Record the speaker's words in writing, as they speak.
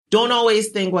Don't always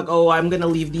think like, oh, I'm going to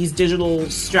leave these digital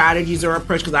strategies or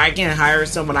approach because I can't hire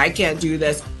someone. I can't do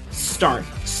this. Start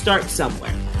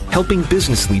somewhere. Helping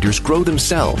business leaders grow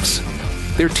themselves,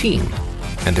 their team,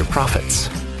 and their profits.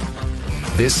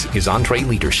 This is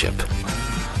EntreLeadership.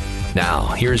 Now,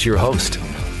 here's your host,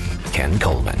 Ken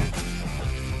Coleman.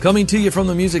 Coming to you from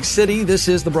the Music City, this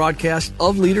is the broadcast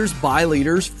of Leaders, by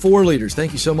Leaders, for Leaders.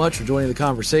 Thank you so much for joining the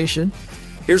conversation.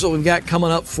 Here's what we've got coming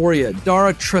up for you.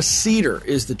 Dara Treseder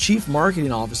is the Chief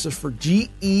Marketing Officer for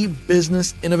GE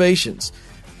Business Innovations.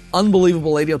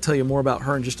 Unbelievable lady. I'll tell you more about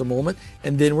her in just a moment.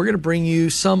 And then we're going to bring you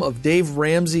some of Dave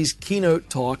Ramsey's keynote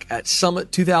talk at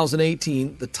Summit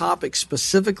 2018, the topic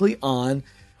specifically on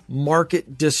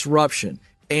market disruption.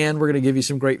 And we're going to give you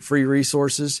some great free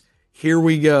resources. Here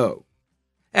we go.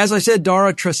 As I said,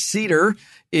 Dara Treseder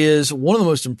is one of the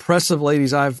most impressive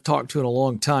ladies I've talked to in a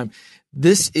long time.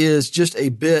 This is just a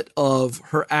bit of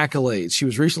her accolades. She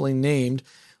was recently named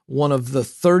one of the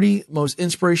 30 most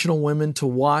inspirational women to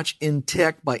watch in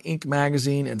tech by Inc.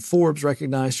 magazine, and Forbes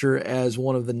recognized her as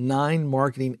one of the 9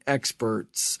 marketing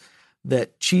experts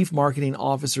that chief marketing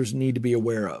officers need to be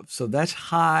aware of. So that's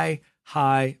high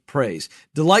praise.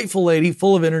 Delightful lady,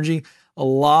 full of energy, a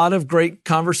lot of great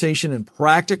conversation and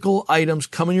practical items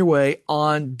coming your way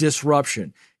on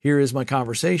disruption. Here is my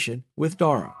conversation with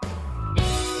Dara.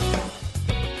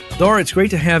 Dara, it's great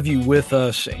to have you with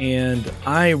us, and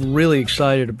I'm really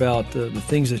excited about the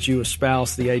things that you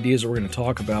espouse, the ideas that we're going to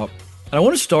talk about. And I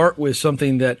want to start with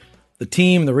something that the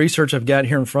team, the research I've got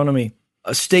here in front of me,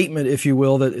 a statement, if you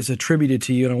will, that is attributed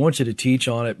to you, and I want you to teach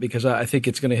on it because I think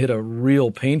it's going to hit a real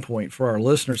pain point for our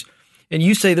listeners. And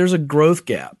you say there's a growth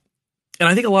gap. And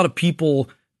I think a lot of people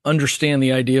understand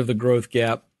the idea of the growth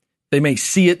gap. They may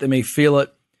see it, they may feel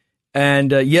it,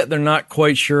 and yet they're not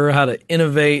quite sure how to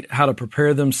innovate, how to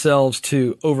prepare themselves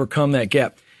to overcome that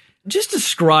gap. Just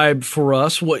describe for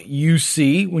us what you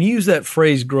see. When you use that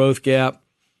phrase growth gap,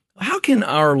 how can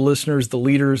our listeners, the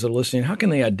leaders that are listening, how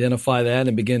can they identify that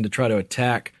and begin to try to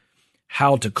attack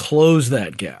how to close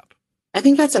that gap? I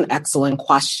think that's an excellent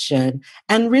question.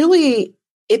 And really,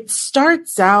 it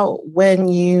starts out when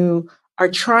you are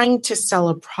trying to sell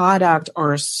a product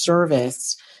or a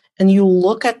service and you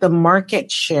look at the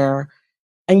market share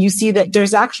and you see that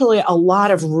there's actually a lot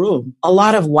of room, a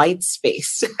lot of white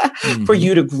space for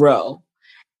you to grow.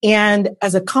 And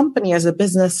as a company, as a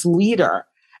business leader,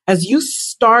 as you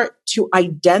start to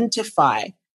identify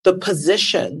the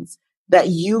positions that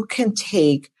you can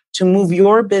take to move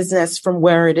your business from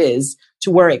where it is to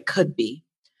where it could be,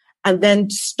 and then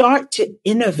start to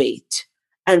innovate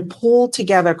and pull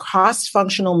together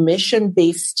cross-functional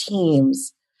mission-based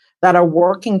teams that are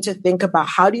working to think about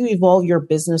how do you evolve your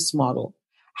business model?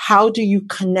 How do you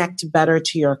connect better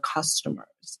to your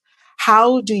customers?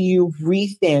 How do you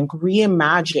rethink,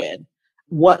 reimagine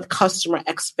what customer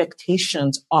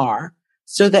expectations are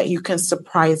so that you can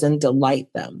surprise and delight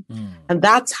them? And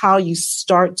that's how you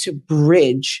start to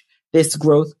bridge this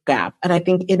growth gap. And I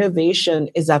think innovation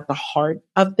is at the heart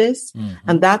of this.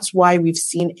 And that's why we've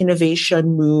seen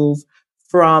innovation move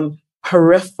from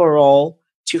peripheral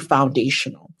to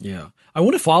foundational. Yeah. I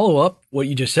want to follow up what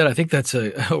you just said. I think that's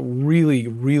a really,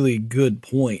 really good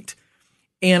point.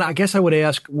 And I guess I would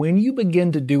ask, when you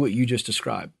begin to do what you just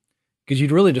described, because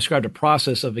you'd really described a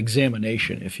process of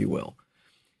examination, if you will,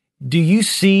 do you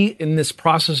see in this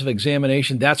process of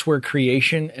examination, that's where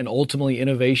creation and ultimately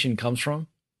innovation comes from?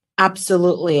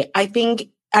 Absolutely. I think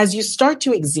as you start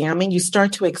to examine, you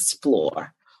start to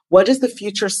explore. What does the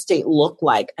future state look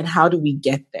like and how do we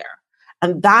get there?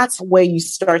 And that's where you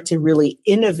start to really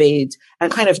innovate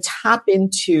and kind of tap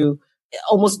into,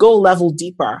 almost go a level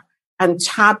deeper and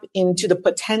tap into the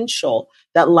potential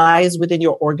that lies within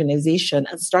your organization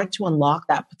and start to unlock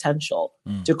that potential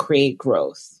to create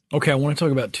growth. Okay, I want to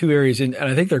talk about 2 areas, and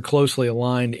I think they're closely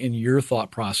aligned in your thought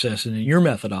process and in your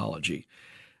methodology.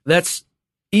 That's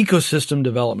ecosystem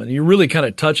development. You're really kind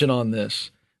of touching on this,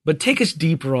 but take us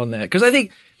deeper on that. Because I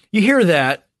think you hear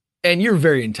that and you're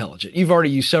very intelligent. You've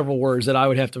already used several words that I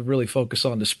would have to really focus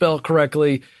on to spell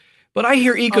correctly. But I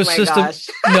hear ecosystem. Oh my gosh.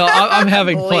 No, I'm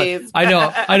having fun. I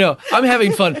know. I'm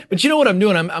having fun. But you know what I'm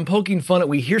doing? I'm poking fun at,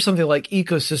 we hear something like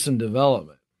ecosystem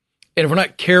development. And if we're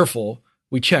not careful,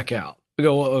 we check out. We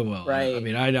go, well, right. I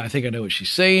mean, I think I know what she's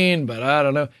saying, but I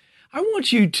don't know. I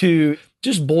want you to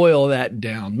just boil that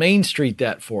down, Main Street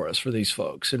that for us, for these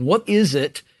folks. And what is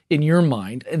it in your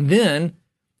mind? And then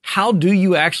how do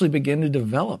you actually begin to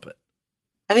develop it?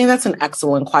 I think that's an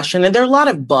excellent question. And there are a lot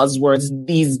of buzzwords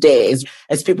these days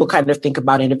as people kind of think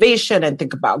about innovation and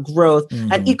think about growth.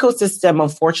 And ecosystem,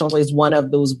 unfortunately, is one of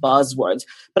those buzzwords.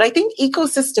 But I think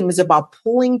ecosystem is about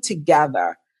pulling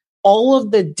together all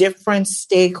of the different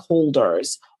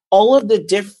stakeholders, all of the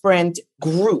different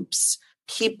groups,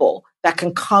 people that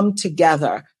can come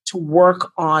together to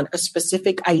work on a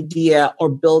specific idea or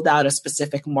build out a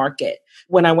specific market.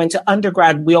 When I went to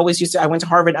undergrad, I went to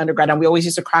Harvard undergrad, and we always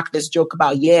used to crack this joke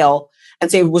about Yale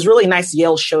and say it was really nice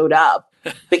Yale showed up,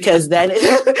 because then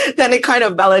it kind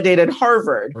of validated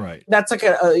Harvard. Right. That's like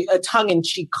a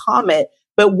tongue-in-cheek comment.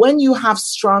 But when you have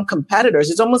strong competitors,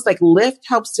 it's almost like Lyft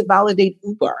helps to validate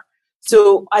Uber.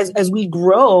 So as we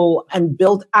grow and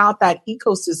build out that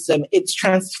ecosystem, it's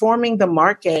transforming the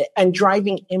market and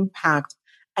driving impact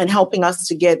and helping us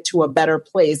to get to a better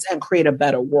place and create a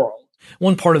better world.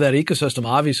 One part of that ecosystem,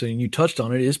 obviously, and you touched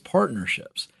on it, is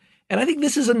partnerships. And I think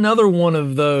this is another one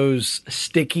of those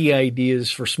sticky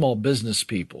ideas for small business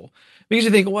people, because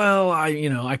you think, well,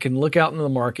 I can look out into the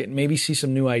market and maybe see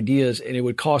some new ideas, and it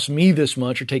would cost me this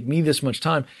much or take me this much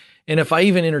time. And if I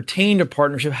even entertained a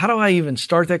partnership, how do I even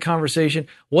start that conversation?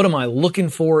 What am I looking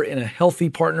for in a healthy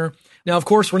partner? Now, of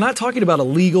course, we're not talking about a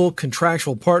legal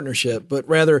contractual partnership, but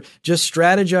rather just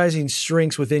strategizing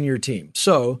strengths within your team.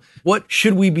 So what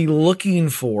should we be looking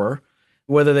for,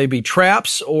 whether they be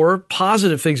traps or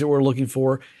positive things that we're looking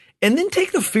for, and then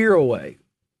take the fear away?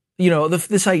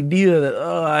 This idea that,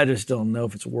 I just don't know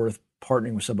if it's worth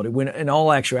partnering with somebody, when in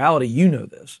all actuality,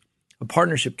 this, a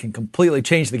partnership can completely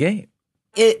change the game.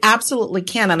 It absolutely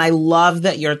can. And I love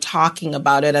that you're talking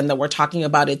about it and that we're talking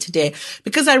about it today,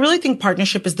 because I really think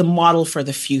partnership is the model for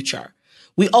the future.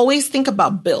 We always think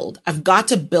about build. I've got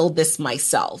to build this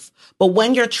myself. But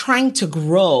when you're trying to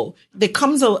grow, there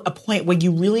comes a point where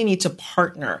you really need to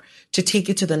partner to take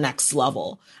it to the next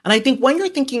level. And I think when you're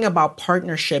thinking about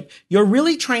partnership, you're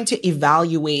really trying to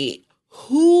evaluate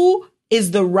who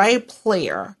is the right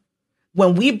player.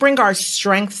 When we bring our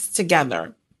strengths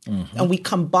together, and we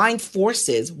combine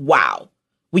forces,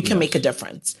 we can make a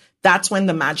difference. That's when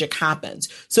the magic happens.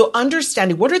 So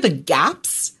understanding what are the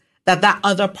gaps that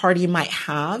other party might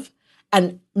have,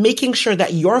 and making sure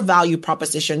that your value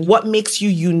proposition, what makes you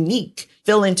unique,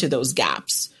 fill into those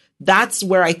gaps. That's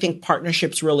where I think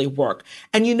partnerships really work.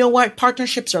 And you know what?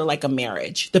 Partnerships are like a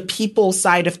marriage. The people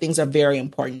side of things are very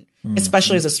important,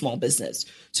 especially as a small business.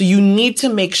 So you need to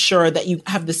make sure that you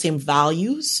have the same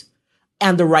values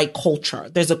and the right culture.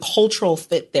 There's a cultural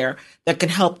fit there that can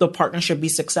help the partnership be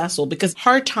successful, because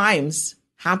hard times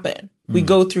happen. We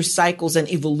go through cycles and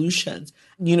evolutions.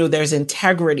 There's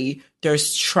integrity,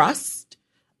 there's trust,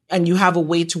 and you have a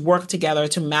way to work together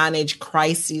to manage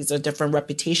crises or different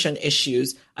reputation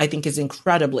issues, I think is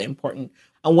incredibly important.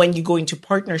 And when you go into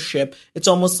partnership, it's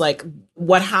almost like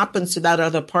what happens to that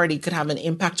other party could have an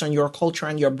impact on your culture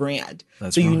and your brand.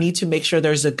 That's so right. You need to make sure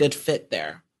there's a good fit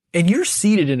there. And you're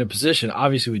seated in a position,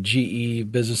 obviously, with GE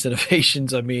Business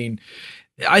Innovations. I mean,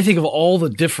 I think of all the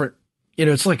different,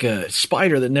 it's like a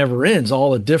spider that never ends,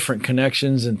 all the different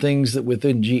connections and things that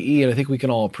within GE. And I think we can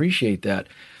all appreciate that.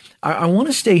 I want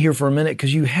to stay here for a minute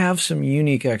because you have some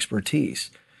unique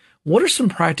expertise. What are some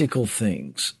practical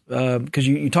things? Because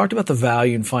you talked about the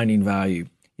value and finding value.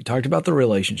 You talked about the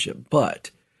relationship,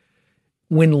 but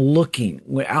when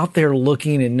out there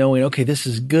looking and knowing, okay, this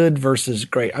is good versus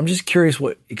great. I'm just curious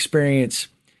what experience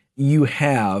you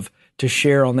have to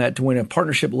share on that, to when a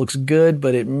partnership looks good,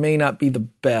 but it may not be the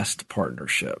best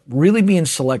partnership. Really being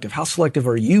selective. How selective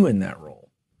are you in that role?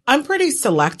 I'm pretty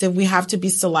selective. We have to be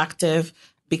selective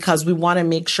because we want to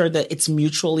make sure that it's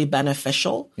mutually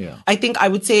beneficial. Yeah. I think I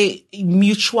would say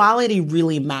mutuality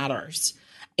really matters.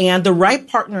 And the right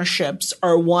partnerships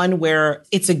are one where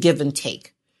it's a give and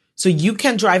take. So you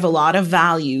can drive a lot of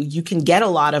value, you can get a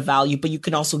lot of value, but you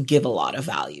can also give a lot of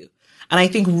value. And I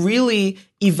think really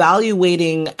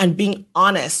evaluating and being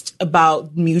honest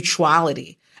about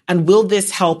mutuality. And will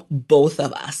this help both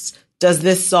of us? Does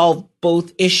this solve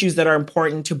both issues that are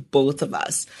important to both of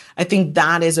us? I think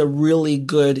that is a really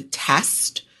good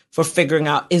test for figuring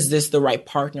out, is this the right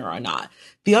partner or not?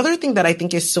 The other thing that I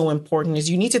think is so important is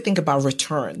you need to think about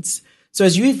returns. So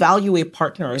as you evaluate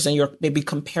partners and you're maybe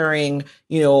comparing,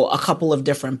 a couple of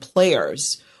different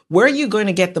players, where are you going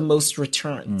to get the most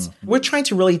returns? We're trying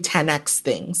to really 10x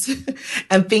things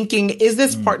and thinking, is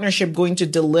this partnership going to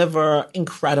deliver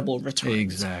incredible returns?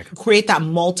 Exactly. Create that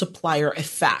multiplier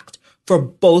effect for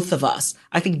both of us.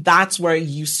 I think that's where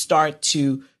you start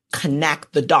to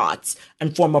connect the dots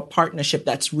and form a partnership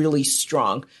that's really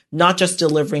strong, not just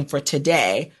delivering for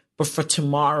today, but for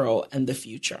tomorrow and the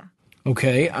future.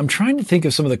 Okay. I'm trying to think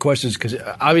of some of the questions because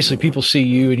obviously people see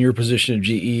you in your position of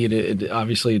GE and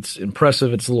obviously it's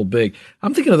impressive. It's a little big.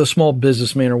 I'm thinking of the small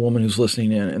businessman or woman who's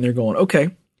listening in and they're going,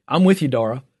 okay, I'm with you,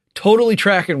 Dara. Totally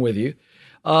tracking with you.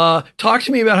 Talk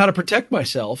to me about how to protect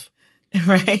myself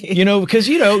Right. Because,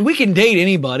 we can date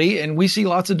anybody and we see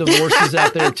lots of divorces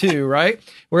out there too, right?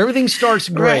 Where everything starts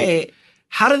great. Right.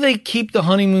 How do they keep the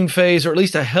honeymoon phase, or at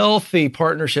least a healthy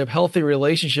partnership, healthy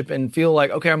relationship, and feel like,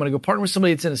 okay, I'm going to go partner with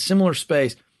somebody that's in a similar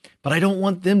space, but I don't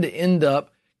want them to end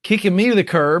up kicking me to the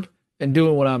curb and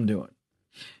doing what I'm doing?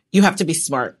 You have to be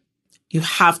smart. You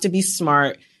have to be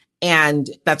smart. And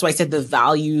that's why I said the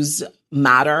values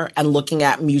matter and looking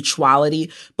at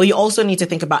mutuality. But you also need to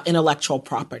think about intellectual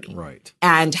property. Right.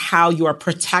 And how you are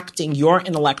protecting your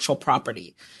intellectual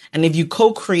property. And if you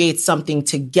co-create something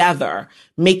together,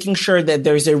 making sure that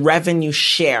there's a revenue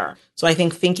share. So I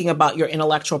think thinking about your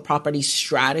intellectual property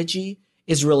strategy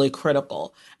is really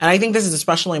critical. And I think this is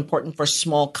especially important for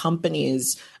small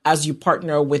companies as you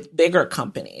partner with bigger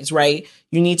companies, right?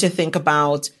 You need to think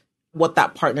about what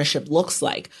that partnership looks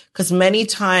like. Because many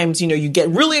times, you get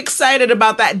really excited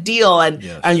about that deal and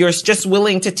you're just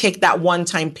willing to take that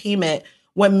one-time payment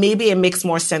when maybe it makes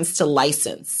more sense to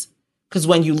license. Because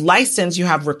when you license, you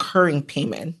have recurring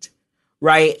payment,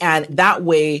 right? And that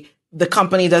way, the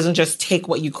company doesn't just take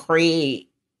what you create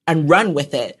and run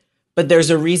with it, but there's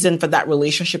a reason for that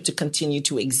relationship to continue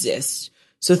to exist.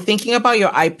 So thinking about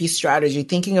your IP strategy,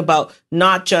 thinking about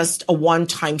not just a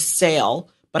one-time sale,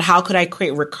 but how could I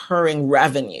create recurring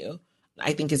revenue,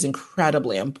 I think is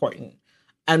incredibly important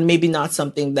and maybe not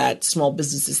something that small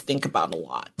businesses think about a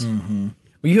lot. Mm-hmm.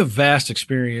 Well, you have vast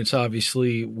experience,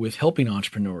 obviously, with helping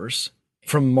entrepreneurs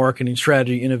from marketing,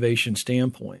 strategy, innovation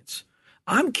standpoints.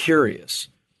 I'm curious,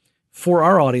 for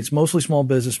our audience, mostly small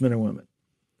businessmen and women,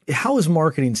 how is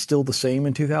marketing still the same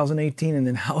in 2018? And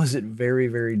then how is it very,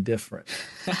 very different?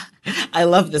 I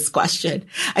love this question.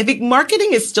 I think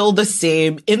marketing is still the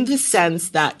same in the sense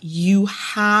that you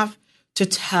have to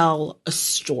tell a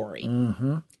story.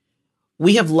 Mm-hmm.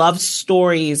 We have loved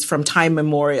stories from time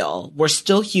immemorial. We're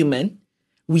still human.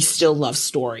 We still love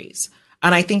stories.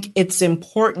 And I think it's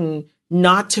important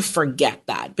not to forget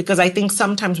that, because I think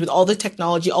sometimes with all the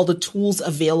technology, all the tools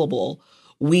available,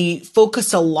 we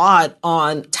focus a lot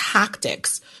on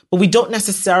tactics, but we don't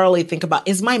necessarily think about,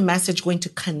 is my message going to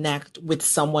connect with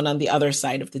someone on the other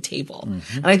side of the table?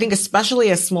 Mm-hmm. And I think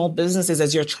especially as small businesses,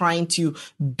 as you're trying to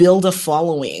build a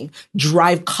following,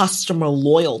 drive customer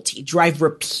loyalty, drive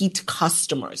repeat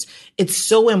customers, it's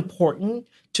so important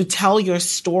to tell your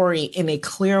story in a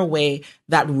clear way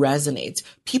that resonates.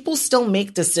 People still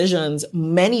make decisions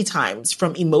many times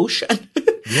from emotion.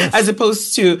 Yes. As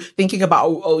opposed to thinking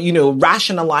about,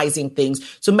 rationalizing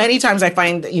things. So many times I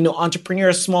find,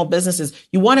 entrepreneurs, small businesses,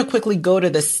 you want to quickly go to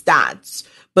the stats,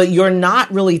 but you're not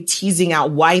really teasing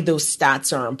out why those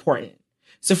stats are important.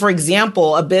 So for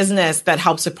example, a business that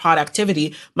helps with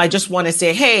productivity might just want to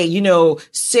say, hey,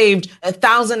 saved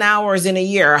 1,000 hours in a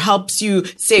year, helps you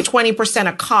save 20%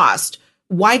 of cost.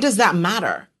 Why does that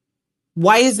matter?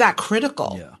 Why is that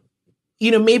critical? Yeah.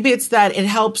 Maybe it's that it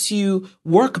helps you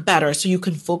work better so you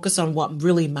can focus on what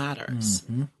really matters,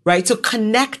 right? So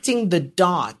connecting the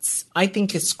dots, I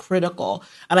think, is critical.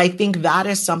 And I think that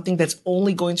is something that's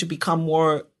only going to become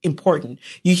more important.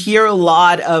 You hear a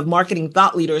lot of marketing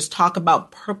thought leaders talk about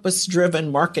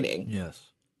purpose-driven marketing. Yes.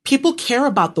 People care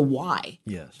about the why.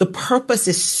 Yes. The purpose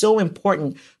is so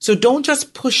important. So don't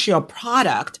just push your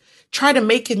product. Try to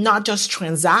make it not just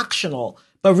transactional,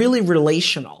 but really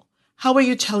relational. How are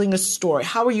you telling a story?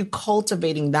 How are you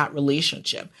cultivating that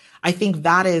relationship? I think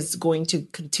that is going to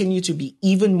continue to be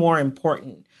even more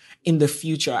important in the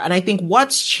future. And I think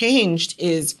what's changed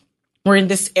is we're in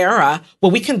this era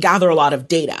where we can gather a lot of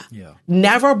data. Yeah.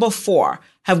 Never before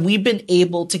have we been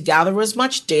able to gather as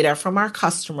much data from our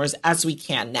customers as we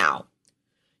can now.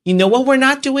 You know what we're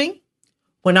not doing?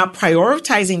 We're not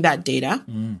prioritizing that data.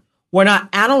 We're not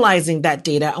analyzing that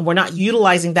data, and we're not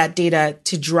utilizing that data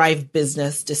to drive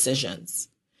business decisions.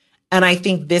 And I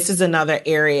think this is another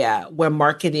area where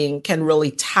marketing can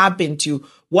really tap into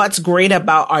what's great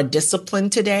about our discipline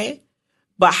today,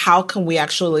 but how can we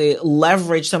actually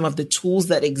leverage some of the tools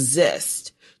that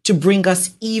exist to bring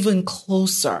us even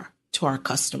closer to our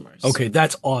customers. Okay,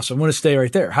 that's awesome. I'm going to stay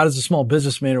right there. How does a small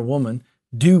businessman or woman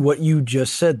do what you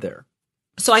just said there?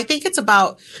 So I think it's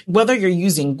about whether you're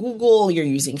using Google, you're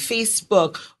using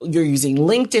Facebook, you're using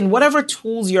LinkedIn, whatever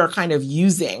tools you're kind of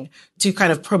using to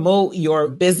kind of promote your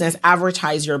business,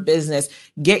 advertise your business,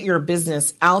 get your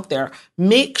business out there.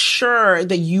 Make sure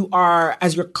that you are,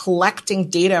 as you're collecting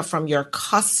data from your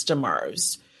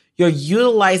customers, you're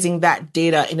utilizing that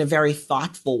data in a very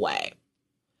thoughtful way.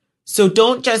 So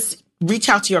don't just reach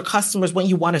out to your customers when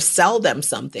you want to sell them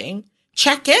something.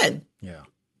 Check in. Yeah.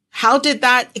 How did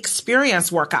that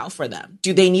experience work out for them?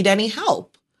 Do they need any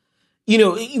help?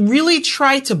 Really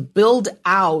try to build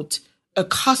out a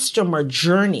customer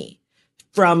journey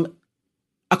from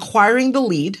acquiring the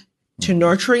lead to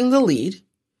nurturing the lead,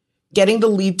 getting the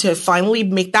lead to finally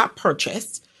make that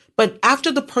purchase. But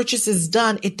after the purchase is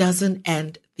done, it doesn't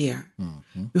end there.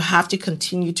 You have to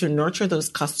continue to nurture those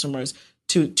customers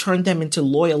to turn them into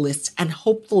loyalists and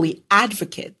hopefully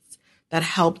advocates that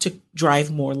help to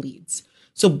drive more leads.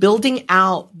 So building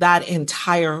out that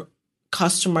entire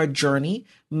customer journey,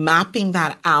 mapping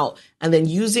that out, and then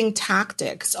using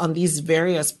tactics on these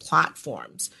various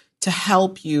platforms to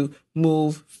help you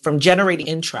move from generating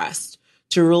interest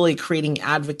to really creating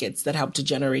advocates that help to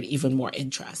generate even more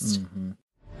interest.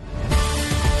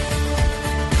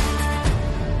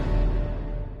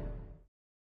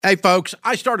 Hey, folks,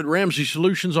 I started Ramsey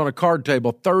Solutions on a card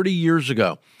table 30 years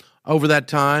ago. Over that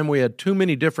time, we had too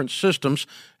many different systems,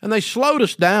 and they slowed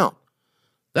us down.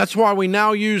 That's why we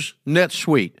now use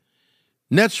NetSuite.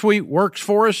 NetSuite works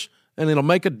for us, and it'll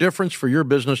make a difference for your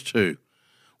business, too.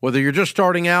 Whether you're just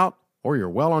starting out or you're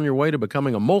well on your way to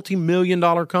becoming a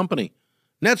multi-million-dollar company,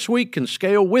 NetSuite can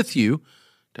scale with you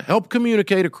to help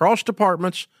communicate across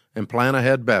departments and plan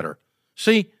ahead better.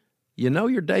 See, you know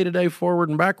your day-to-day forward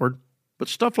and backward, but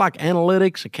stuff like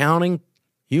analytics, accounting,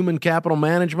 human capital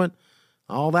management,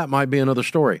 all that might be another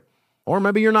story. Or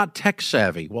maybe you're not tech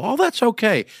savvy. Well, all that's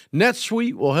okay.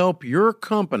 NetSuite will help your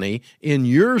company in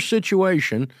your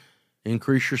situation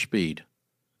increase your speed.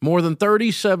 More than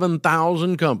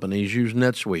 37,000 companies use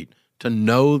NetSuite to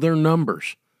know their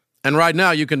numbers. And right now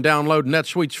you can download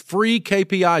NetSuite's free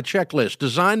KPI checklist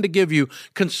designed to give you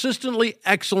consistently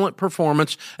excellent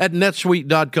performance at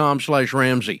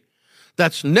netsuite.com/Ramsey.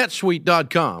 That's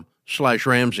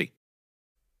netsuite.com/Ramsey.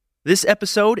 This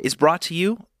episode is brought to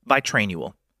you by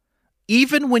Trainual.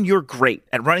 Even when you're great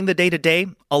at running the day-to-day,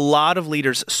 a lot of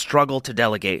leaders struggle to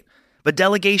delegate. But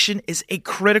delegation is a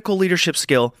critical leadership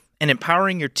skill, and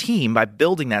empowering your team by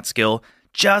building that skill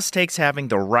just takes having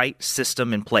the right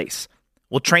system in place.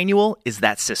 Well, Trainual is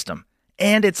that system,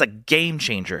 and it's a game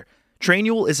changer.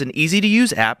 Trainual is an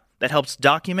easy-to-use app that helps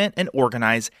document and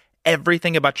organize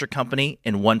everything about your company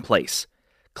in one place.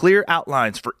 Clear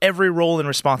outlines for every role and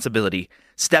responsibility,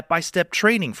 step-by-step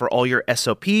training for all your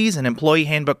SOPs and employee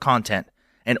handbook content,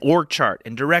 an org chart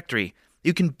and directory.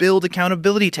 You can build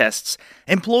accountability tests.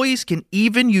 Employees can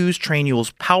even use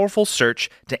Trainual's powerful search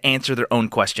to answer their own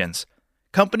questions.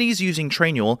 Companies using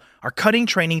Trainual are cutting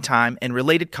training time and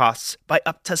related costs by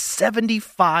up to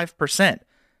 75%.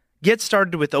 Get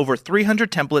started with over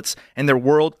 300 templates and their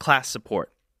world-class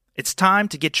support. It's time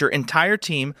to get your entire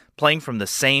team playing from the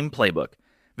same playbook.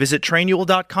 Visit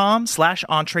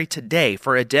Trainual.com/Entree today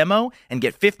for a demo and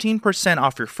get 15%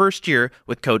 off your first year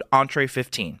with code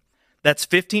Entree15. That's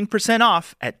 15%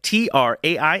 off at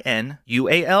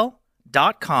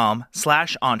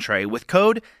TRAINUAL.com/Entree with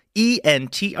code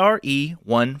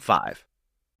ENTRE15.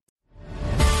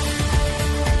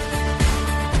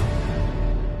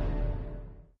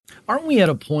 Aren't we at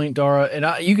a point, Dara, and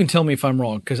you can tell me if I'm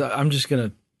wrong, because I'm just going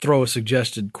to throw a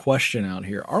suggested question out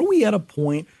here. Are we at a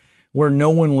point where no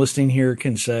one listening here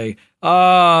can say,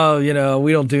 oh,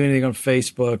 we don't do anything on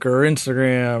Facebook or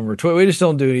Instagram or Twitter. We just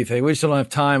don't do anything. We just don't have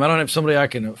time. I don't have somebody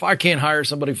if I can't hire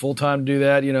somebody full-time to do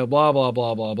that, blah, blah,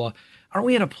 blah, blah, blah. Aren't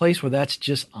we at a place where that's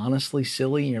just honestly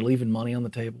silly and you're leaving money on the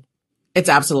table? It's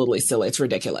absolutely silly. It's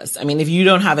ridiculous. I mean, if you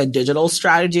don't have a digital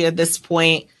strategy at this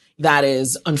point, that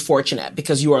is unfortunate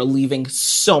because you are leaving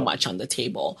so much on the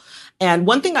table. And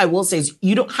one thing I will say is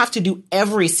you don't have to do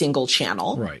every single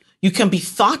channel. Right. You can be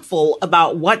thoughtful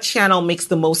about what channel makes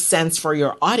the most sense for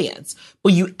your audience,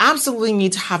 but you absolutely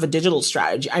need to have a digital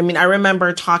strategy. I mean, I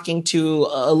remember talking to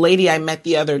a lady I met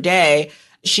the other day.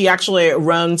 She actually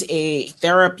runs a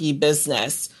therapy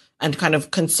business and kind of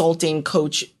consulting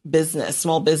coach business,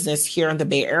 small business here in the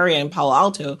Bay Area in Palo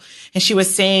Alto. And she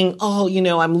was saying,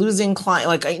 I'm losing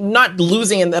client, not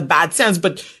losing in a bad sense,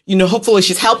 but, hopefully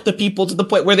she's helped the people to the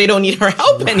point where they don't need her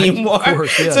help anymore.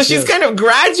 Course, yes, so she's kind of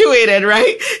graduated,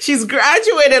 right? She's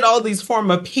graduated all these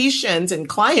former patients and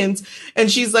clients.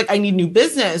 And she's like, I need new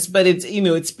business, but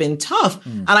it's been tough.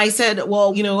 And I said,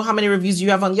 well, how many reviews do you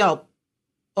have on Yelp?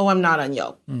 Oh, I'm not on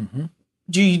Yelp. Mm-hmm.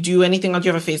 Do you do anything? Do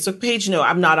you have a Facebook page? No,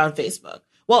 I'm not on Facebook.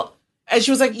 Well, and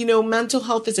she was like, mental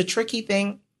health is a tricky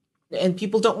thing and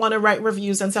people don't want to write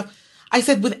reviews and stuff. I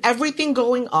said, with everything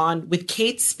going on, with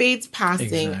Kate Spade's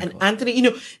passing and Anthony,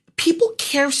 people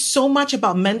care so much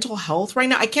about mental health right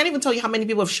now. I can't even tell you how many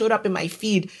people have showed up in my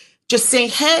feed just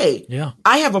saying, hey,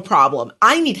 I have a problem.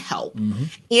 I need help. Mm-hmm.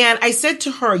 And I said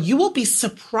to her, you will be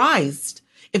surprised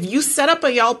if you set up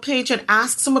a Yelp page and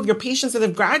ask some of your patients that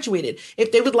have graduated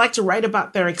if they would like to write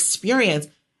about their experience.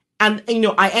 And,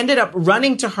 I ended up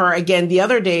running to her again the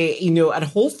other day, at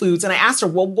Whole Foods. And I asked her,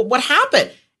 well, what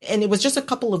happened? And it was just a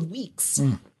couple of weeks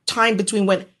time between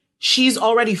when she's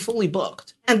already fully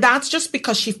booked. And that's just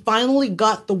because she finally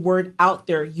got the word out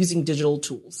there using digital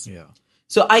tools. Yeah.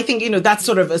 So I think, that's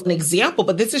sort of an example,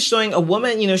 but this is showing a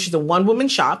woman, she's a one-woman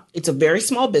shop. It's a very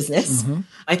small business. Mm-hmm.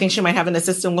 I think she might have an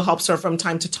assistant who helps her from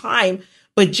time to time,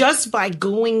 but just by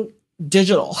going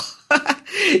digital,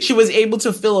 she was able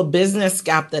to fill a business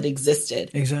gap that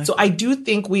existed. Exactly. So I do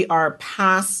think we are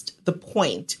past the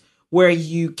point where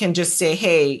you can just say,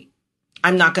 hey,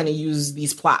 I'm not going to use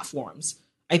these platforms.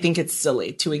 I think it's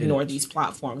silly to ignore these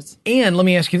platforms. And let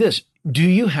me ask you this. Do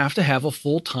you have to have a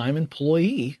full-time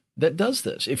employee that does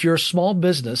this? If you're a small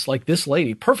business like this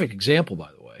lady, perfect example, by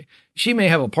the way, she may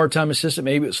have a part-time assistant,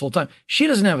 maybe it's full-time. She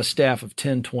doesn't have a staff of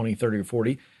 10, 20, 30, or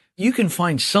 40. You can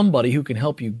find somebody who can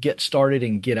help you get started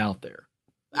and get out there.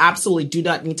 Absolutely do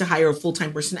not need to hire a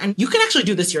full-time person. And you can actually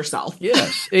do this yourself.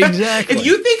 Yes, exactly. If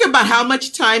you think about how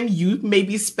much time you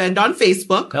maybe spend on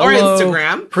Facebook or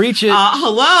Instagram. Preach it.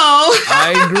 Hello.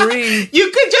 I agree.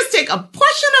 You could just take a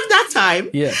portion of that time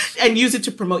yes. and use it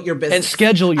to promote your business. And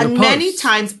schedule your posts. Many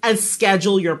times, and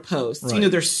schedule your posts.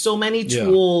 Right. There's so many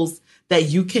tools that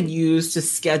you can use to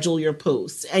schedule your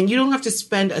posts. And you don't have to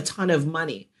spend a ton of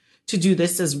money to do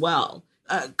this as well.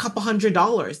 A couple $100.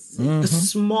 Mm-hmm. A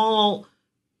small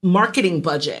marketing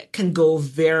budget can go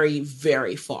very,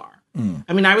 very far.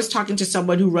 I mean, I was talking to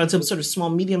someone who runs a sort of small,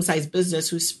 medium-sized business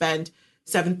who spent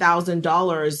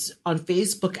 $7,000 on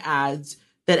Facebook ads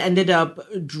that ended up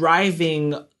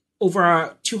driving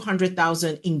over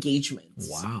 200,000 engagements.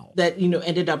 Wow. That,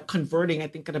 ended up converting, I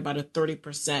think, at about a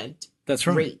 30% That's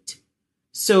right. rate.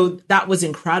 So that was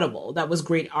incredible. That was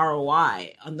great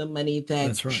ROI on the money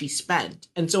that she spent.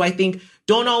 And so I think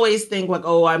don't always think like,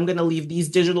 oh, I'm going to leave these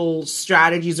digital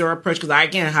strategies or approach because I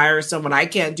can't hire someone. I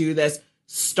can't do this.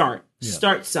 Start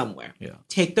somewhere. Yeah.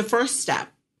 Take the first step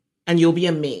and you'll be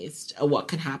amazed at what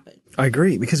can happen. I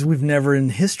agree, because we've never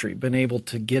in history been able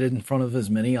to get in front of as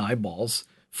many eyeballs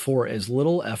for as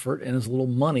little effort and as little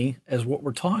money as what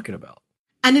we're talking about.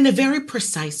 And in a very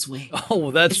precise way.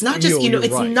 Oh, that's it's not just, it's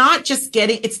right. not just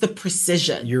getting, it's the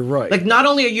precision. You're right. Like not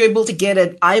only are you able to get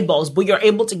at eyeballs, but you're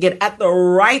able to get at the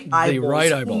right eyeballs. The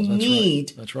right eyeballs.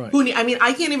 That's right. I mean,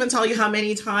 I can't even tell you how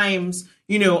many times,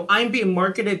 I'm being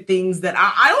marketed things that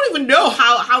I don't even know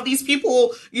how these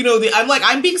people,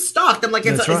 I'm being stalked. I'm like,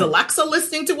 is Alexa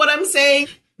listening to what I'm saying?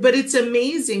 But it's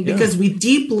amazing because with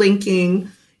deep linking,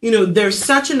 there's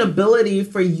such an ability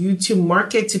for you to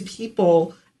market to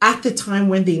people at the time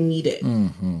when they need it.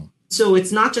 Mm-hmm. So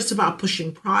it's not just about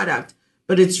pushing product,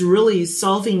 but it's really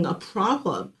solving a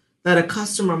problem that a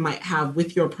customer might have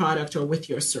with your product or with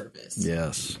your service.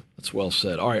 Yes, that's well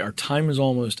said. All right, our time is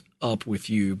almost up with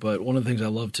you, but one of the things I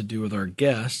love to do with our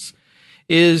guests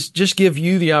is just give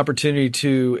you the opportunity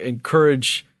to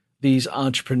encourage these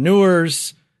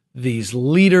entrepreneurs, these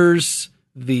leaders,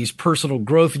 these personal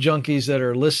growth junkies that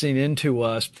are listening into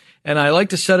us. And I like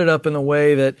to set it up in a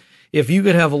way that if you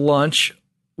could have a lunch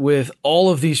with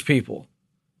all of these people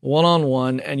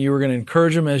one-on-one and you were going to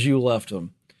encourage them as you left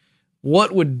them,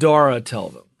 what would Dara tell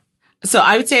them? So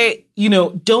I would say,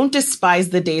 don't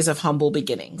despise the days of humble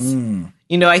beginnings.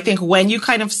 I think when you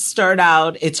kind of start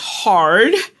out, it's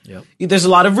hard. Yep. There's a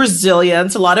lot of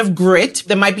resilience, a lot of grit.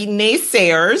 There might be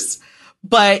naysayers,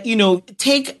 but,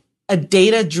 take a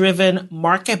data-driven,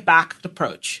 market-backed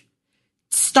approach.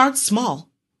 Start small.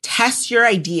 Test your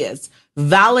ideas.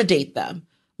 Validate them,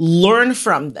 learn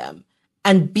from them,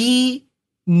 and be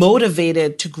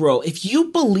motivated to grow. If you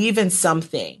believe in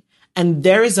something and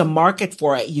there is a market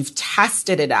for it, you've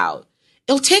tested it out,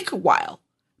 it'll take a while,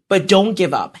 but don't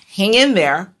give up. Hang in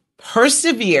there,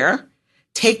 persevere,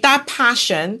 take that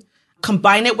passion,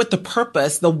 combine it with the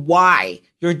purpose, the why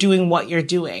you're doing what you're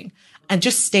doing, and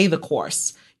just stay the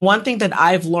course. One thing that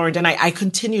I've learned, and I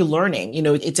continue learning,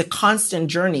 it's a constant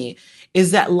journey,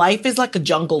 is that life is like a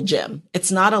jungle gym.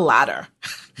 It's not a ladder.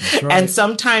 That's right. And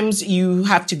sometimes you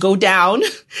have to go down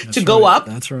to go up.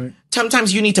 That's right.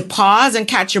 Sometimes you need to pause and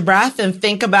catch your breath and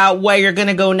think about where you're going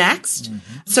to go next.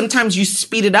 Mm-hmm. Sometimes you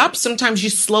speed it up. Sometimes you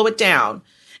slow it down.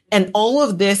 And all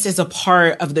of this is a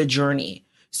part of the journey.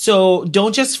 So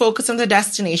don't just focus on the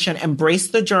destination, embrace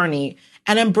the journey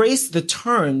and embrace the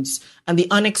turns and the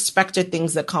unexpected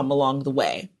things that come along the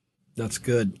way. That's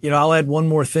good. I'll add one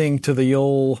more thing to the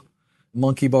old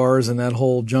monkey bars and that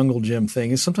whole jungle gym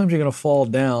thing is sometimes you're going to fall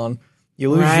down, you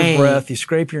lose your breath, you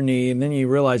scrape your knee, and then you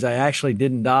realize I actually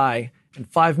didn't die. And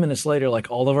 5 minutes later,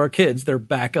 like all of our kids, they're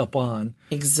back up on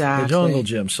the jungle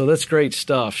gym. So that's great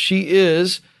stuff. She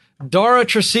is Dara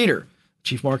Treseder,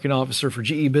 Chief Marketing Officer for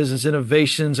GE Business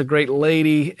Innovations, a great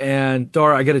lady. And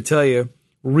Dara, I got to tell you,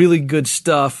 really good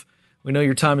stuff. We know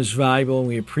your time is valuable, and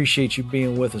we appreciate you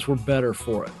being with us. We're better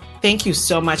for it. Thank you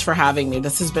so much for having me.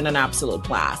 This has been an absolute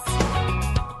blast.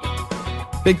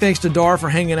 Big thanks to Dara for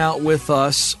hanging out with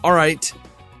us. All right,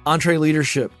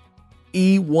 EntreLeadership,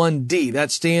 E1D.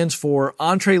 That stands for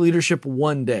EntreLeadership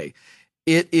One Day.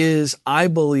 It is, I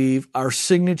believe, our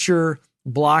signature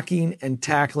blocking and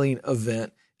tackling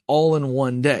event all in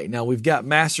one day. Now, we've got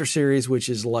Master Series, which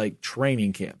is like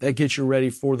training camp. That gets you ready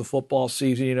for the football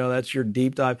season. You know, that's your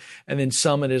deep dive. And then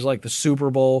Summit is like the Super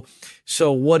Bowl.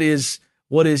 So what is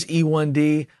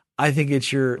E1D? I think it's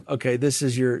this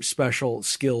is your special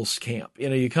skills camp. You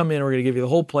know, you come in, we're going to give you the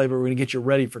whole play, but we're going to get you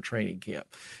ready for training camp.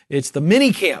 It's the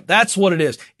mini camp. That's what it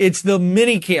is. It's the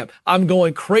mini camp. I'm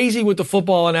going crazy with the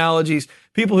football analogies.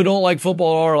 People who don't like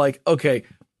football are like, okay,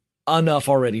 enough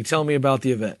already. Tell me about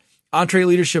the event.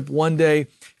 EntreLeadership One Day,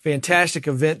 fantastic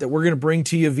event that we're going to bring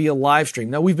to you via live stream.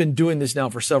 Now, we've been doing this now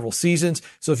for several seasons,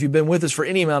 so if you've been with us for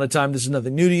any amount of time, this is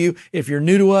nothing new to you. If you're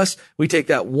new to us, we take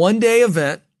that one-day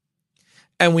event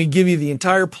and we give you the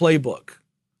entire playbook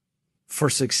for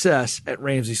success at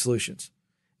Ramsey Solutions,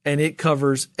 and it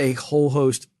covers a whole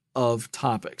host of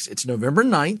topics. It's November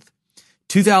 9th,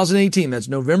 2018. That's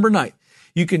November 9th.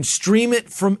 You can stream it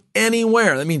from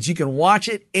anywhere. That means you can watch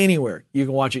it anywhere. You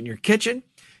can watch it in your kitchen.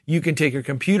 You can take your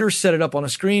computer, set it up on a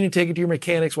screen, and take it to your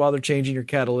mechanics while they're changing your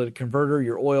catalytic converter,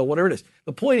 your oil, whatever it is.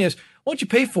 The point is, once you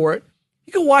pay for it,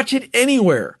 you can watch it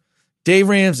anywhere. Dave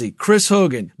Ramsey, Chris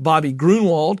Hogan, Bobby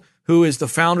Grunwald, who is the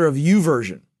founder of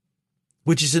YouVersion,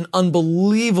 which is an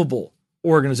unbelievable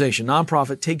organization,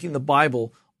 nonprofit, taking the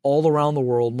Bible all around the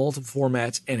world, multiple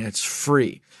formats, and it's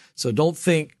free. So don't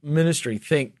think ministry,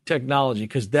 think technology,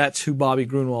 because that's who Bobby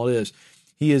Grunwald is.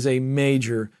 He is a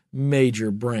major,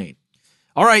 major brain.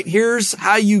 All right, here's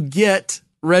how you get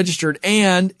registered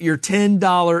and your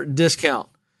 $10 discount.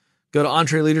 Go to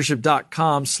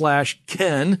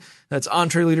EntreLeadership.com/Ken. That's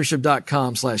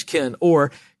EntreLeadership.com/Ken.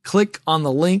 Or click on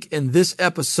the link in this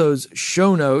episode's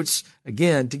show notes,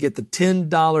 again, to get the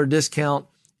 $10 discount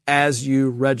as you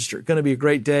register. It's going to be a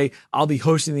great day. I'll be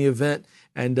hosting the event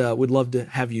and would love to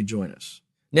have you join us.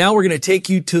 Now we're going to take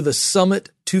you to the Summit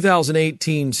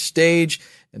 2018 stage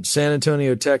in San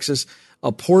Antonio, Texas,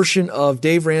 a portion of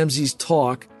Dave Ramsey's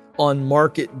talk on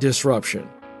market disruption.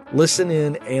 Listen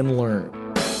in and learn.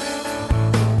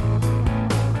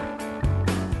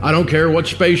 I don't care what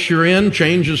space you're in,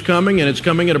 change is coming, and it's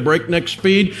coming at a breakneck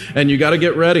speed, and you got to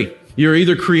get ready. You're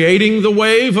either creating the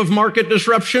wave of market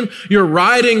disruption, you're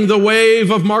riding the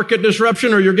wave of market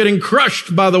disruption, or you're getting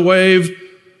crushed by the wave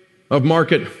of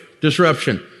market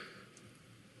disruption.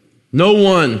 No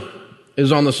one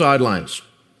is on the sidelines.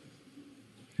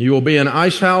 You will be an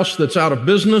ice house that's out of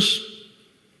business,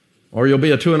 or you'll be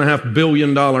a $2.5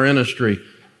 billion industry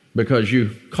because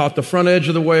you caught the front edge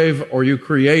of the wave or you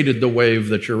created the wave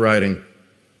that you're riding.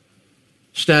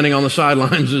 Standing on the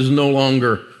sidelines is no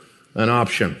longer an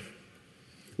option.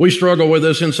 We struggle with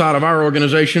this inside of our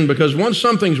organization because once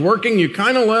something's working, you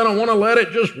kind of want to let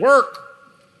it just work.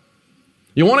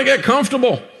 You want to get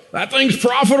comfortable. That thing's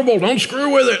profitable. Don't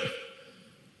screw with it.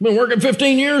 Been working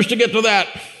 15 years to get to that.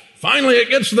 Finally, it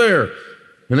gets there,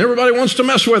 and everybody wants to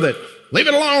mess with it. Leave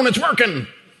it alone. It's working.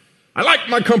 I like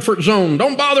my comfort zone.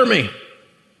 Don't bother me.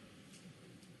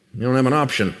 You don't have an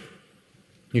option.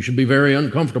 You should be very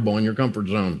uncomfortable in your comfort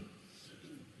zone.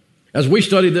 As we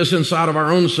studied this inside of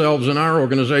our own selves in our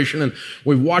organization, and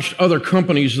we've watched other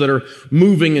companies that are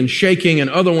moving and shaking and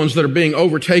other ones that are being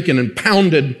overtaken and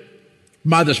pounded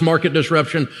by this market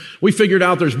disruption, we figured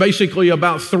out there's basically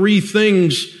about 3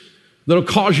 things that'll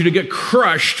cause you to get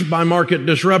crushed by market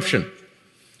disruption.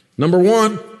 Number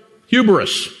 1,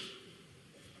 hubris.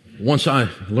 Once I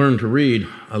learned to read,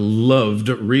 I loved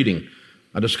reading.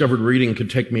 I discovered reading could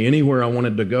take me anywhere I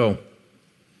wanted to go.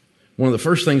 One of the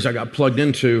first things I got plugged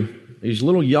into, these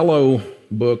little yellow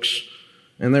books,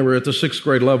 and they were at the 6th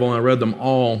grade level, and I read them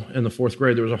all in the 4th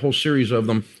grade. There was a whole series of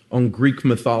them on Greek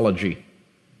mythology,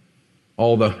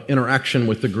 all the interaction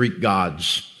with the Greek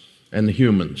gods and the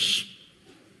humans.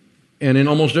 And in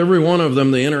almost every one of them,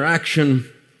 the interaction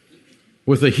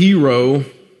with a hero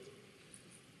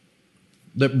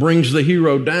that brings the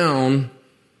hero down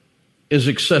is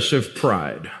excessive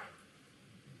pride.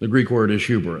 The Greek word is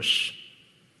hubris.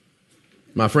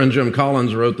 My friend Jim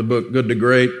Collins wrote the book Good to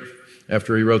Great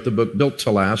after he wrote the book Built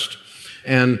to Last.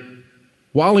 And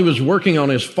while he was working on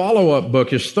his follow-up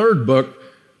book, his 3rd book,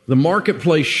 the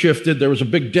marketplace shifted. There was a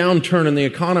big downturn in the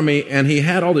economy, and he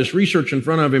had all this research in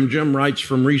front of him. Jim writes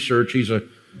from research. He's a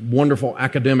wonderful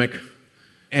academic.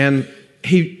 And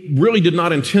he really did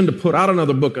not intend to put out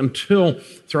another book until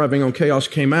Thriving on Chaos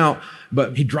came out.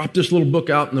 But he dropped this little book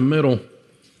out in the middle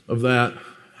of that,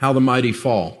 How the Mighty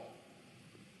Fall.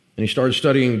 And he started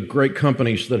studying great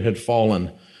companies that had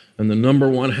fallen. And the number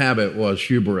one habit was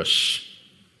hubris.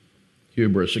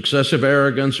 Hubris. Excessive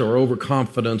arrogance or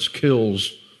overconfidence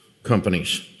kills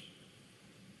companies.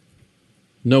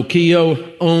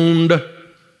 Nokia owned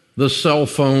the cell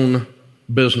phone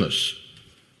business.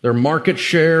 Their market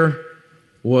share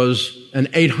was an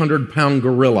 800-pound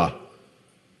gorilla.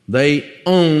 They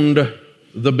owned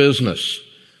the business.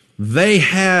 They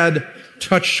had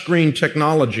touchscreen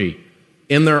technology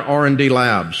in their R&D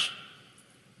labs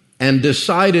and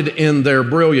decided in their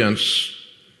brilliance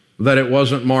that it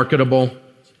wasn't marketable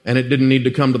and it didn't need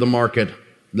to come to the market,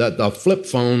 that the flip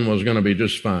phone was going to be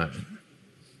just fine.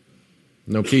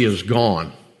 Nokia's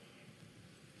gone.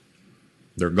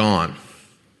 They're gone.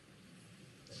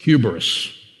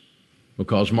 Hubris will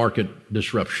cause market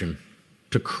disruption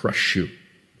to crush you.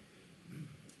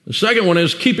 The second one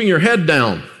is keeping your head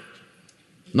down,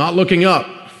 not looking up.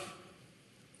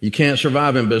 You can't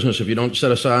survive in business if you don't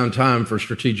set aside time for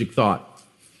strategic thought.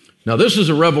 Now, this is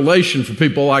a revelation for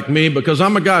people like me because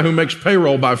I'm a guy who makes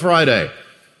payroll by Friday.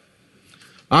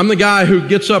 I'm the guy who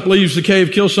gets up, leaves the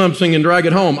cave, kills something, and drag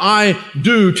it home. I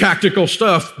do tactical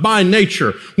stuff by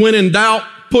nature. When in doubt,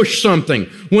 push something.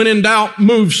 When in doubt,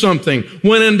 move something.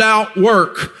 When in doubt,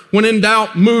 work. When in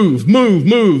doubt, move.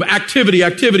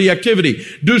 Activity.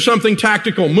 Do something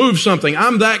tactical. Move something.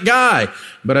 I'm that guy.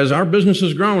 But as our business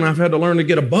has grown, I've had to learn to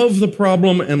get above the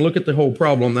problem and look at the whole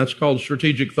problem. That's called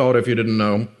strategic thought, if you didn't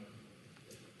know.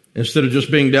 Instead of just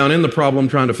being down in the problem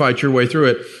trying to fight your way through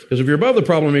it. Because if you're above the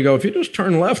problem, you go, if you just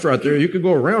turn left right there, you could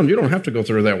go around. You don't have to go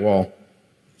through that wall.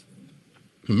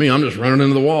 For me, I'm just running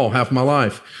into the wall half my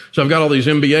life. So I've got all these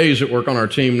MBAs that work on our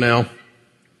team now.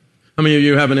 How many of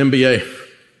you have an MBA?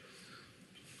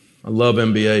 I love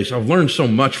MBAs. I've learned so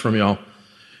much from y'all.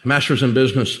 Masters in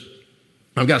Business.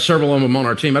 I've got several of them on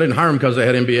our team. I didn't hire them because they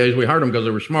had MBAs. We hired them because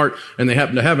they were smart and they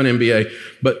happened to have an MBA.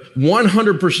 But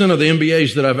 100% of the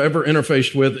MBAs that I've ever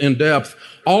interfaced with in depth,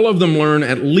 all of them learn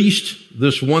at least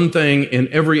this one thing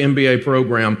in every MBA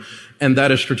program, and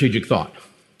that is strategic thought.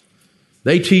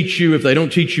 They teach you, if they don't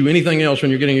teach you anything else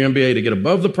when you're getting your MBA, to get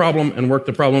above the problem and work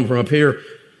the problem from up here.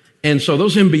 And so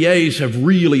those MBAs have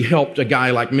really helped a guy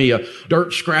like me, a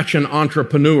dirt-scratching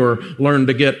entrepreneur, learn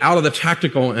to get out of the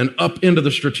tactical and up into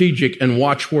the strategic and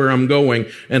watch where I'm going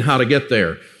and how to get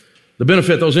there. The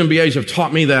benefit, those MBAs have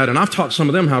taught me that, and I've taught some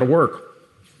of them how to work.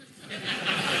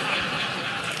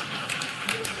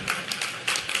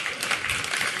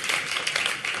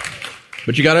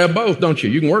 But you got to have both, don't you?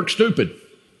 You can work stupid.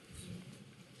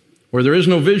 Where there is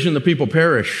no vision, the people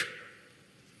perish.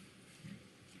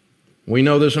 We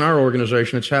know this in our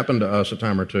organization. It's happened to us a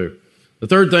time or two. The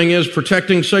third thing is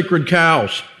protecting sacred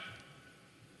cows.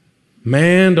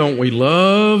 Man, don't we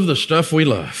love the stuff we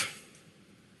love.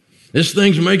 This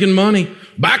thing's making money.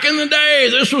 Back in the day,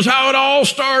 this was how it all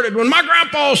started. When my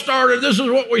grandpa started, this is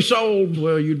what we sold.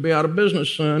 Well, you'd be out of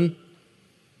business, son.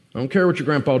 I don't care what your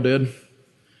grandpa did.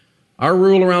 Our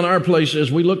rule around our place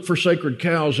is we look for sacred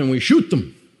cows and we shoot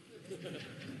them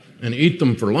and eat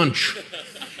them for lunch.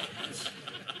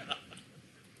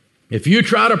 If you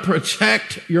try to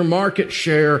protect your market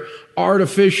share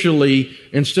artificially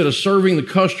instead of serving the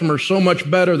customer so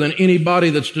much better than anybody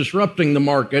that's disrupting the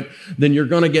market, then you're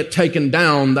going to get taken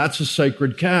down. That's a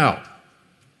sacred cow.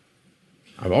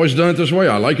 I've always done it this way.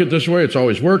 I like it this way. It's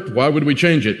always worked. Why would we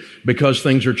change it? Because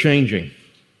things are changing.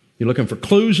 You're looking for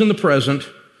clues in the present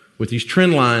with these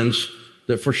trend lines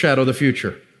that foreshadow the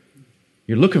future.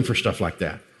 You're looking for stuff like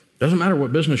that. Doesn't matter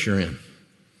what business you're in.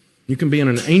 You can be in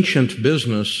an ancient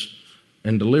business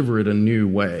and deliver it a new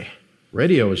way.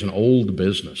 Radio is an old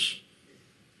business.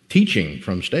 Teaching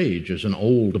from stage is an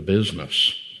old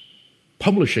business.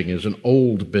 Publishing is an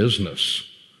old business.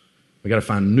 We got to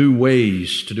find new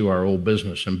ways to do our old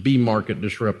business and be market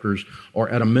disruptors, or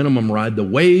at a minimum ride the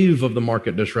wave of the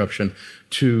market disruption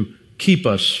to keep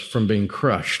us from being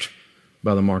crushed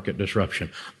by the market disruption.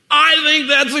 I think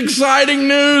that's exciting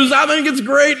news. I think it's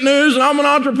great news. And I'm an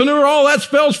entrepreneur. All that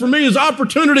spells for me is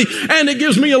opportunity. And it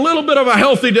gives me a little bit of a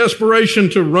healthy desperation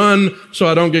to run so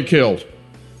I don't get killed.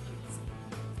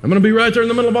 I'm going to be right there in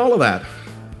the middle of all of that.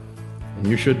 And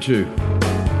you should too.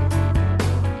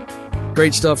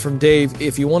 Great stuff from Dave.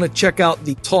 If you want to check out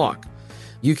the talk,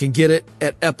 you can get it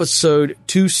at episode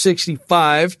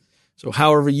 265. So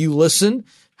however you listen,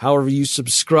 however you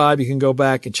subscribe, you can go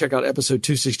back and check out episode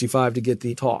 265 to get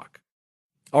the talk.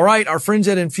 All right, our friends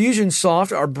at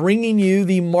Infusionsoft are bringing you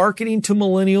the Marketing to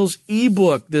Millennials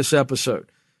ebook this episode.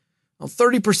 Now,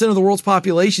 30% of the world's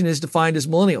population is defined as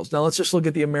millennials. Now, let's just look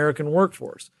at the American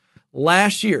workforce.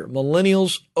 Last year,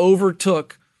 millennials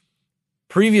overtook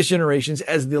previous generations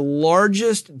as the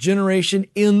largest generation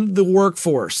in the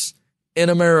workforce in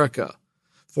America.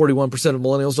 41% of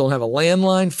millennials don't have a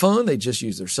landline phone. They just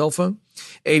use their cell phone.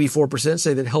 84%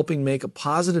 say that helping make a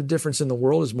positive difference in the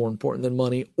world is more important than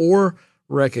money or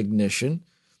recognition.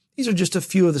 These are just a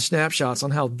few of the snapshots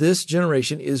on how this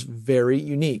generation is very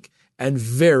unique and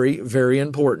very, very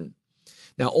important.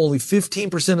 Now, only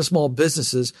 15% of small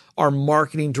businesses are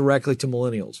marketing directly to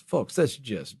millennials. Folks, that's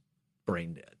just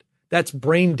brain dead. That's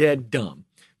brain dead dumb.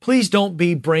 Please don't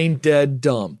be brain dead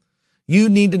dumb. You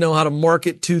need to know how to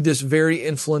market to this very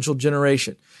influential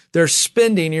generation. They're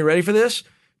spending, you ready for this?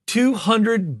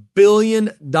 $200 billion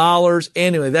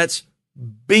annually. That's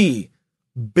 $200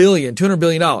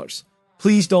 billion.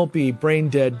 Please don't be brain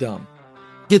dead dumb.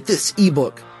 Get this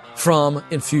ebook from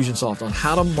Infusionsoft on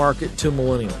how to market to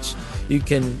millennials. You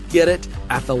can get it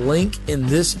at the link in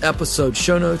this episode's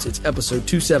show notes. It's episode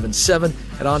 277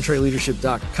 at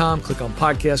EntreLeadership.com. Click on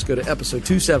podcast, go to episode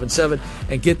 277,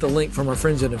 and get the link from our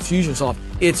friends at Infusionsoft.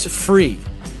 It's free.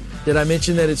 Did I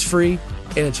mention that it's free?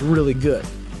 And it's really good.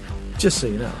 Just so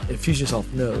you know,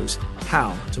 Infusionsoft knows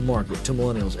how to market to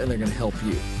millennials, and they're going to help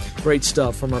you. Great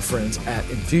stuff from our friends at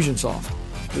Infusionsoft.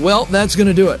 Well, that's going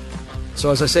to do it.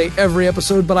 So as I say every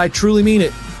episode, but I truly mean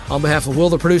it, on behalf of Will,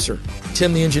 the producer,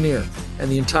 Tim, the engineer, and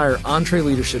the entire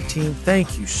EntreLeadership team,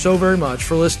 thank you so very much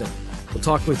for listening. We'll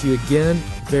talk with you again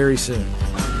very soon.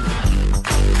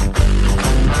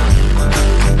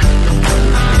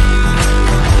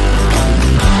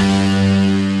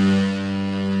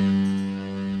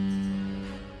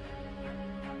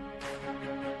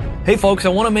 Hey folks, I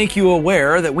want to make you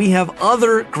aware that we have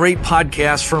other great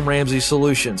podcasts from Ramsey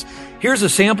Solutions. Here's a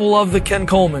sample of The Ken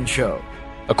Coleman Show.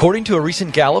 According to a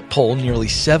recent Gallup poll, nearly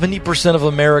 70% of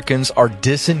Americans are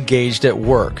disengaged at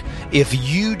work. If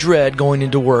you dread going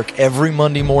into work every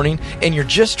Monday morning and you're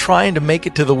just trying to make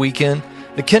it to the weekend,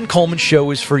 The Ken Coleman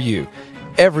Show is for you.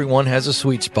 Everyone has a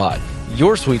sweet spot.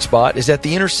 Your sweet spot is at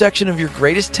the intersection of your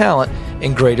greatest talent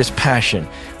and greatest passion.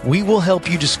 We will help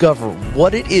you discover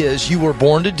what it is you were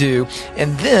born to do,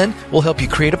 and then we'll help you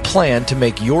create a plan to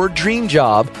make your dream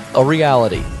job a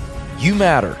reality. You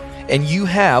matter, and you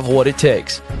have what it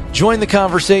takes. Join the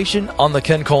conversation on The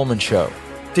Ken Coleman Show.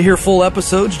 To hear full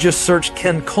episodes, just search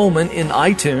Ken Coleman in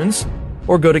iTunes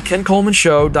or go to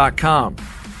KenColemanShow.com.